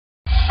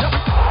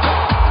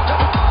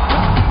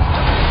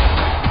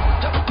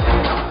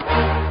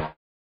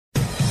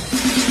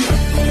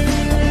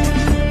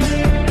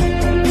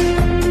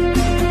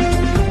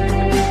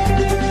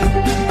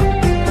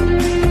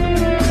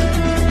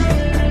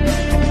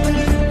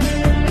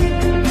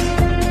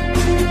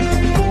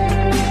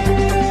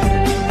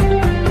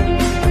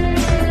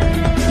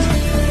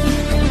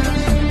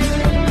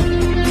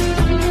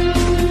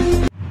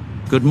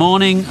Good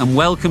morning and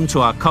welcome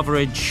to our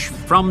coverage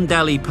from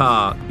Delhi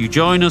Park. You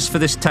join us for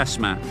this test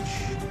match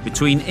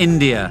between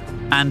India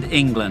and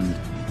England.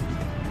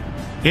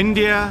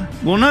 India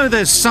will know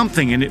there's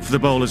something in it for the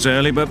bowlers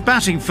early, but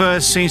batting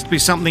first seems to be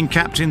something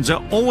captains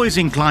are always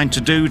inclined to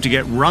do to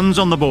get runs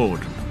on the board.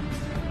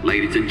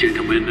 Ladies and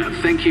gentlemen,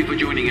 thank you for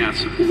joining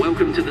us.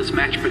 Welcome to this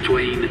match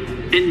between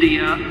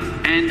India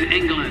and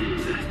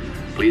England.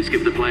 Please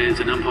give the players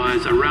and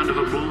umpires a round of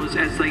applause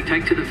as they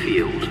take to the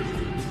field.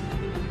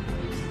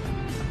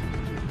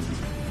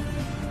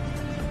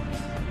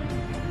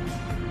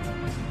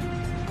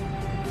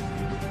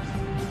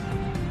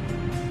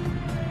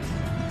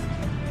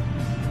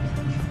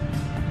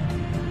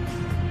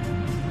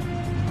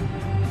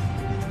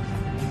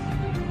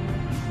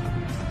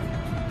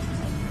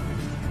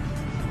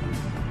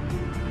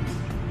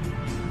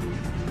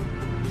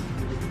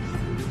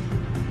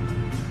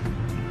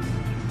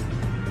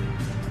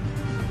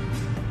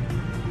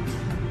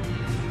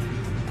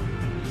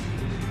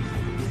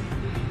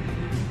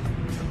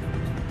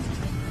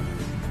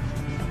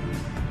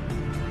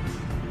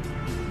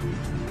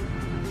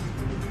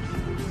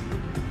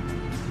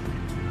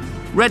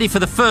 Ready for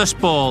the first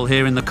ball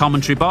here in the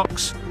commentary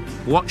box.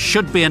 What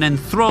should be an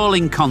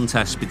enthralling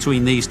contest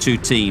between these two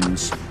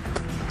teams.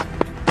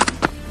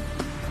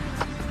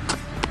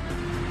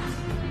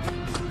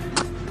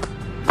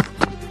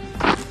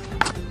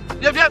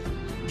 Yep.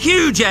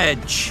 Huge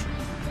edge.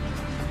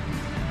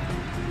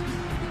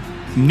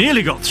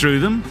 Nearly got through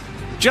them.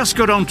 Just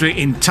got onto it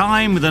in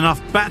time with enough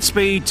bat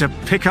speed to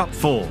pick up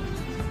 4.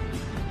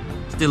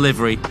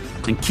 Delivery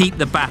and keep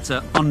the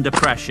batter under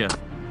pressure.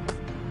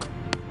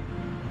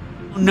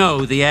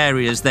 Know the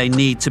areas they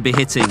need to be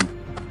hitting.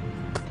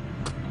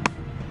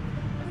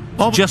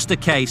 Just a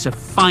case of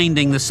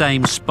finding the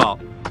same spot.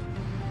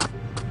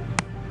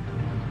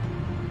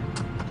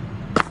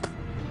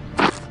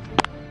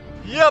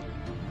 Yep.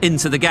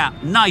 Into the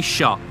gap. Nice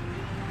shot.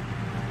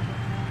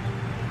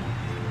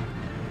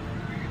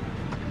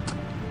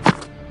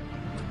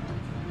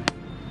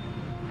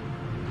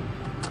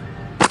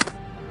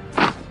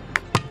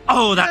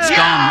 Oh, that's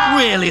gone.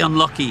 Really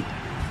unlucky.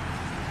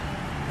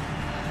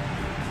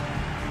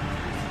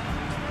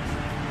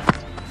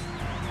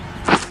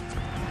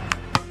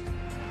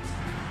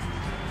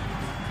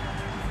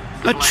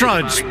 A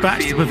trudge back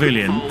to the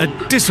pavilion,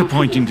 a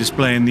disappointing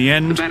display in the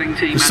end.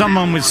 For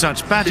someone with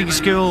such batting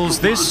skills,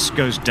 this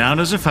goes down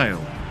as a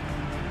fail.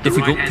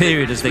 Difficult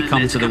period as they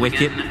come to the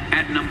wicket.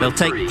 They'll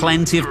take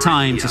plenty of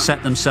time to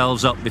set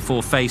themselves up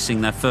before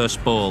facing their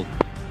first ball.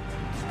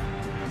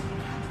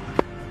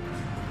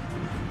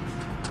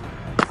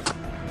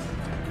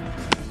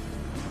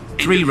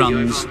 Three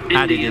runs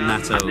added in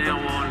that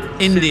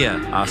over. India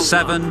are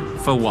 7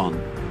 for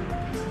 1.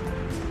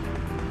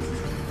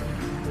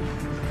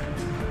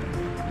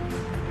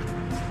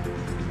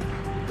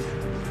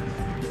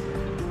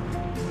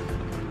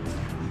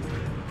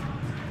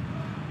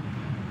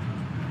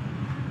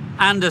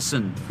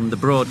 Anderson from the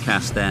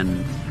broadcast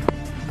end.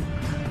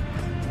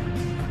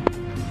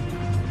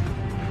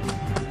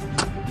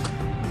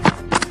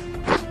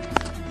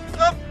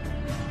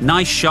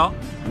 Nice shot,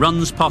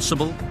 runs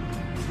possible.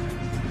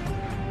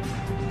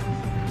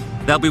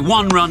 There'll be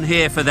 1 run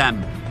here for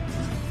them.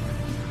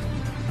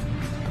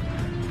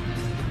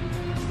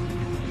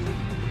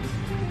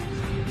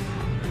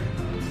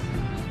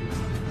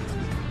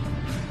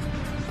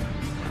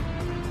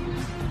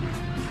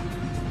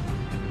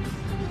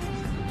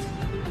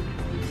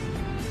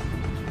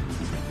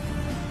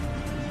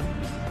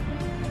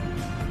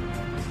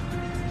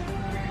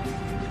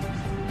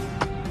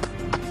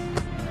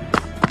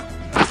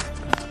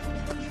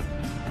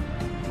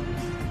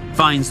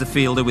 Finds the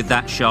fielder with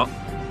that shot.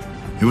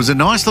 It was a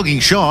nice looking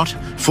shot,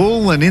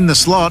 full and in the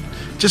slot,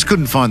 just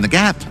couldn't find the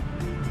gap.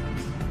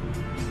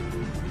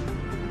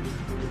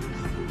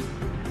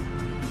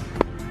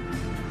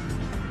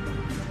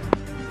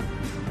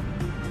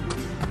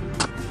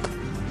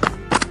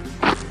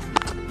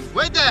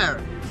 Wait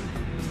there.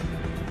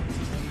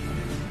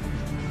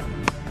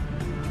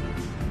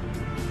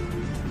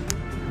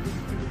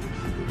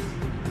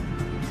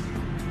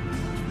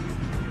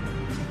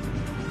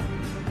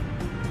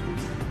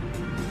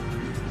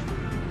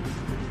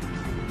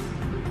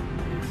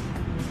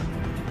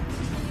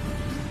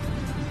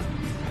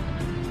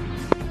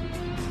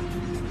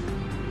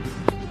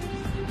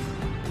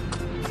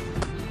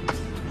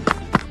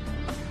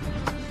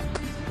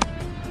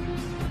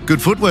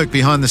 Good footwork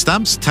behind the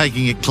stumps,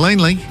 taking it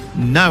cleanly.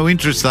 No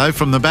interest though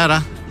from the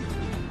batter.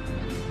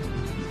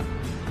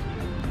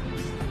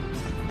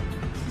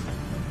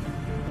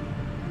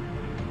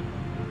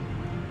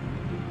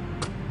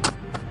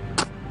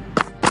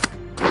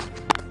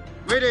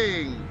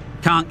 Waiting.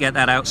 Can't get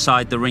that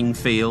outside the ring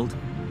field.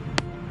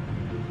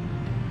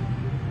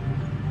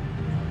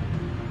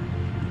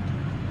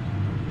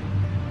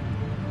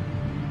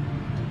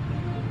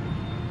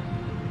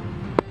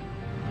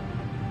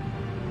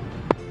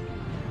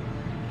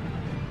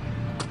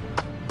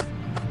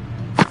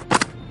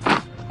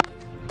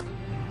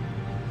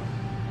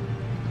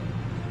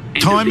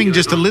 timing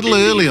just a little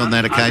early on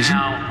that occasion.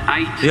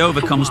 The over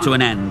comes to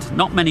an end.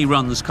 Not many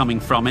runs coming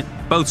from it.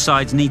 Both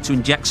sides need to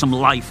inject some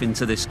life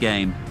into this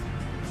game.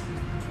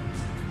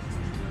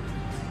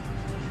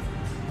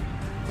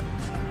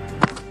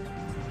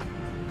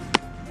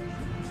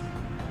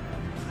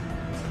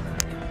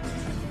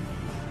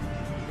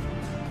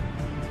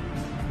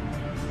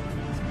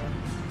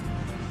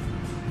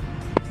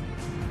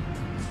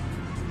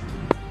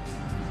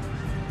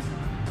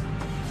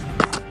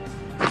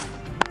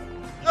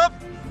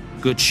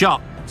 Good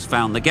shot. It's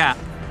found the gap.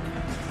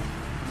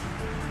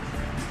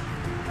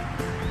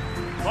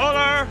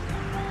 Bowler!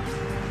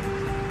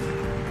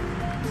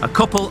 A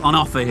couple on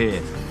offer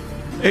here.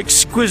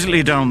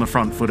 Exquisitely done on the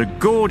front foot. A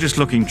gorgeous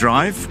looking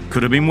drive.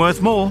 Could have been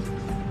worth more.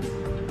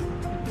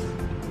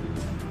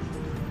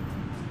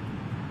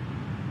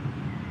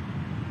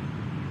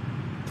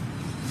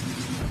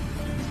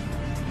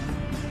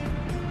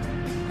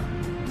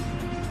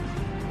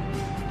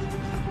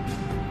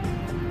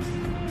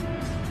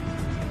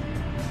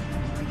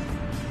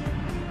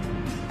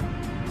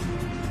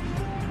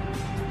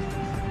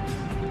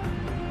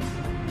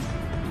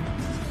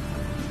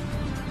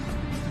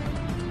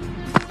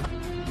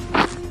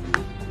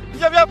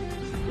 Yep.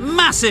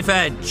 Massive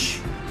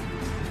edge.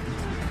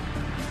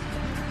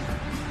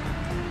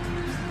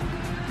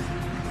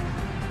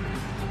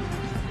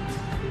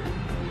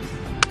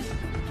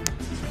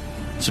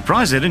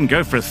 Surprised they didn't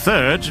go for a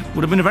third.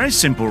 Would have been a very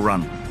simple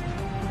run.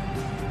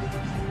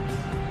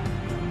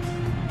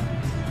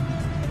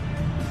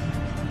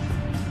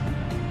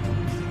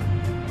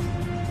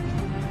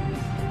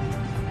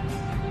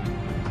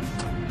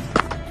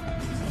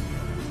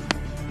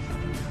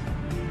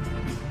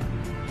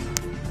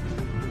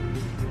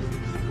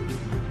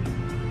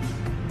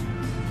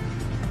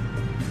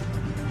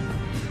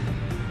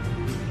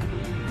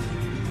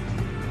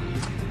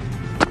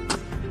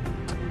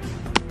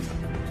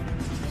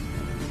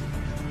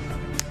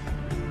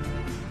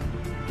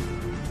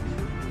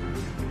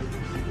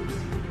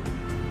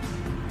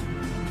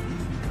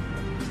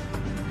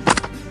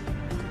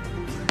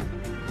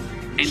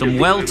 Some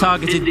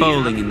well-targeted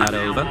bowling in that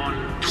over.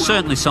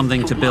 Certainly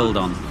something to build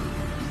on.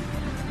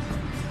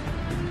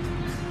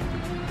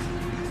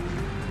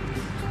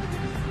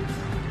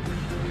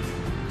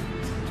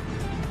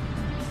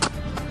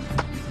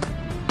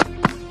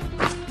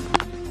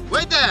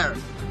 Wait there.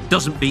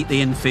 Doesn't beat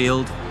the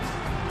infield.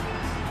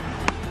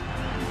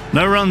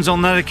 No runs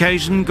on that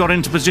occasion. Got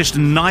into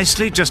position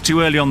nicely, just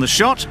too early on the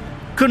shot.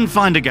 Couldn't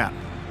find a gap.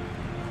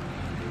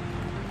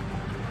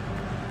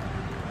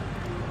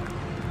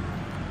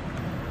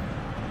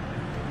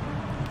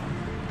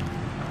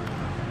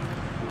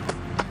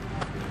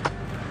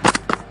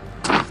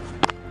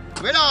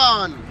 Wait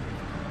on.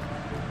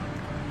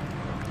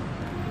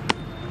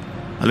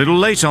 A little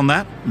late on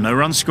that. No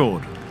run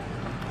scored.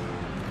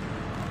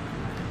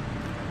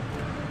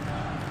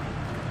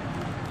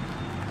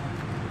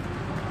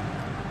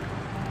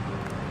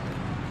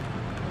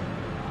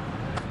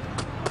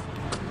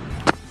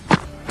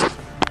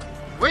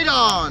 Wait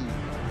on.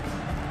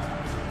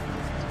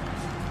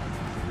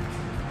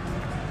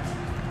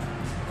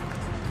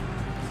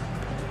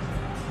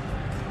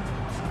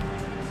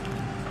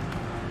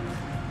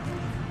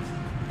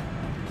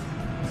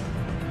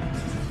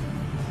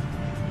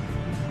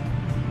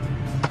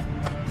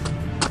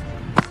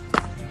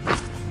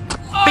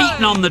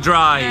 Beaten on the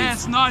drive.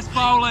 Yes, nice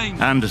bowling.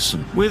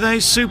 Anderson with a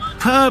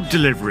superb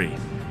delivery.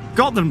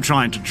 Got them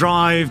trying to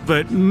drive,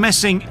 but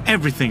messing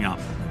everything up.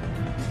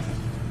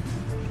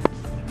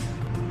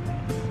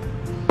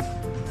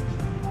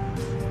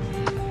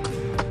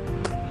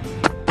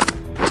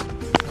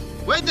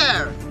 Wait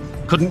there.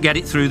 Couldn't get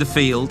it through the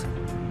field.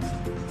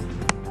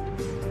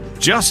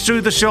 Just threw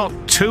the shot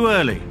too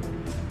early.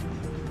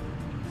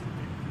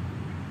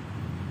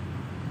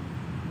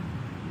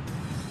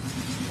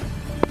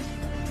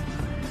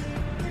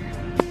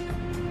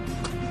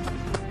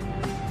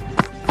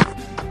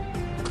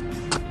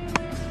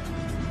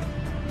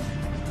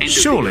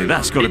 Surely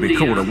that's got to be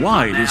called a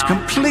wide. It's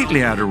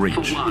completely out of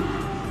reach.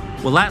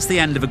 Well, that's the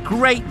end of a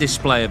great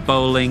display of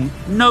bowling.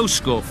 No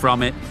score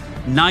from it.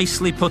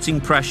 Nicely putting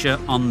pressure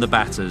on the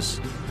batters.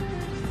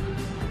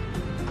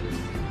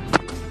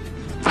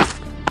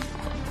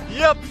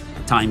 Yep.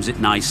 Times it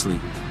nicely.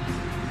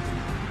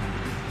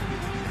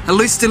 A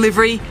loose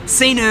delivery,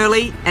 seen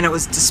early, and it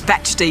was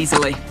dispatched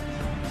easily.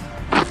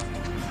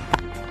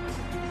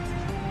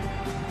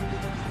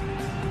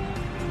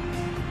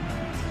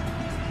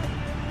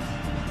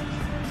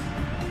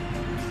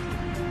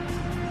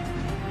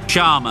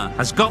 Sharma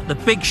has got the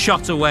big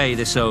shot away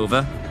this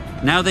over.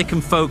 Now they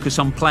can focus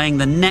on playing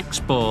the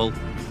next ball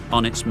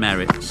on its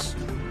merits.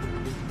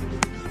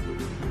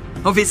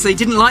 Obviously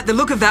didn't like the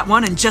look of that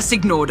one and just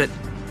ignored it.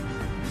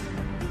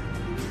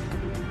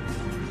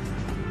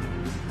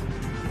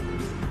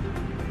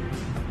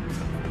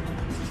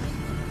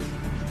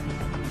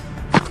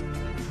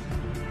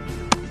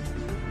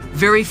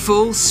 Very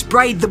full,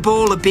 sprayed the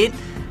ball a bit,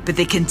 but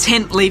they're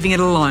content leaving it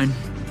alone.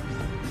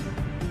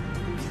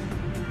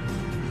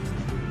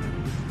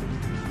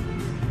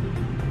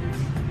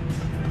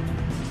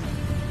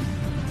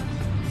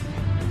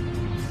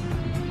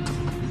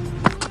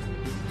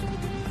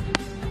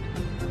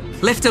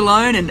 Left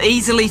alone and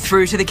easily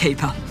through to the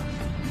keeper.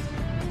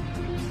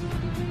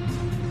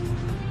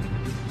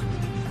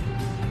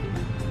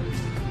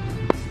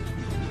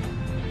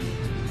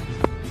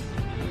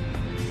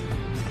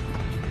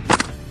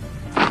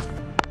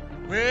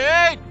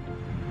 Wait!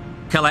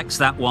 Collects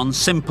that one,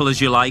 simple as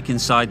you like,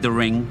 inside the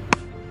ring.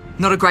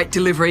 Not a great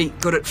delivery,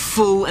 got it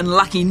full and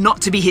lucky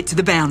not to be hit to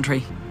the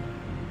boundary.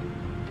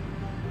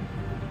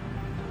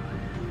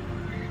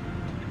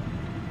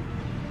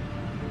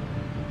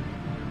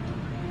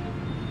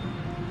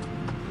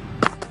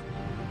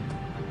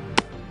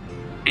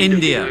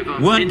 India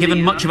weren't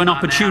given much of an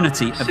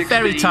opportunity, a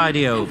very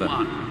tidy over.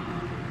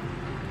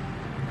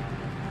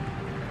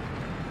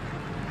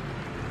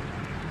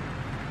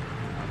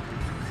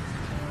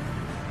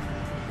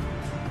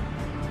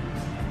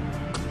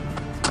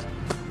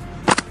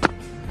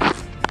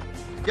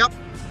 Yep.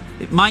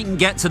 It mightn't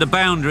get to the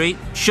boundary,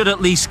 should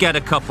at least get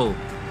a couple.